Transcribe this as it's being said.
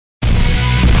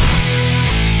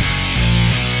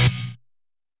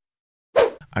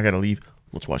I gotta leave.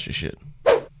 Let's watch this shit.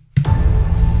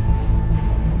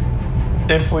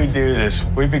 If we do this,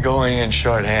 we'd be going in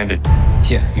short-handed.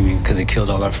 Yeah, you mean because he killed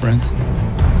all our friends?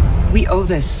 We owe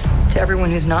this to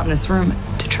everyone who's not in this room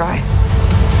to try.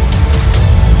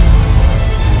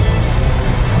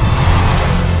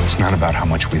 It's not about how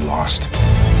much we lost.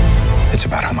 It's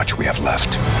about how much we have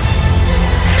left.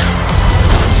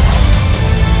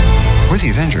 We're the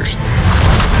Avengers.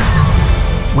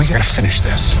 We gotta finish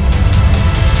this.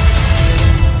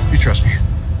 You trust me?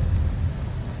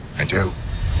 I do.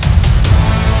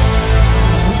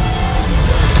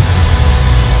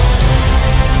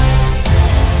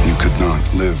 You could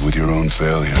not live with your own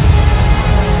failure.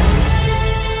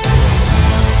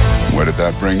 Where did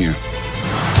that bring you?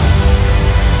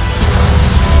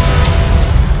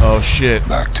 Oh shit.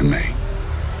 Back to me.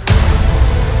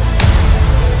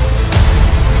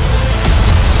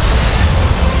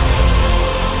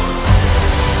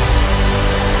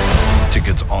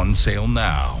 Tickets on sale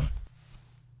now.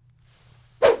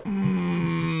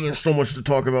 There's so much to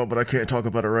talk about, but I can't talk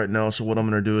about it right now. So what I'm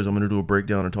going to do is I'm going to do a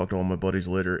breakdown and talk to all my buddies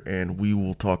later, and we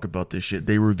will talk about this shit.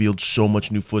 They revealed so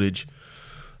much new footage.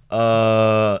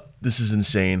 This is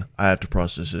insane. I have to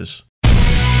process this.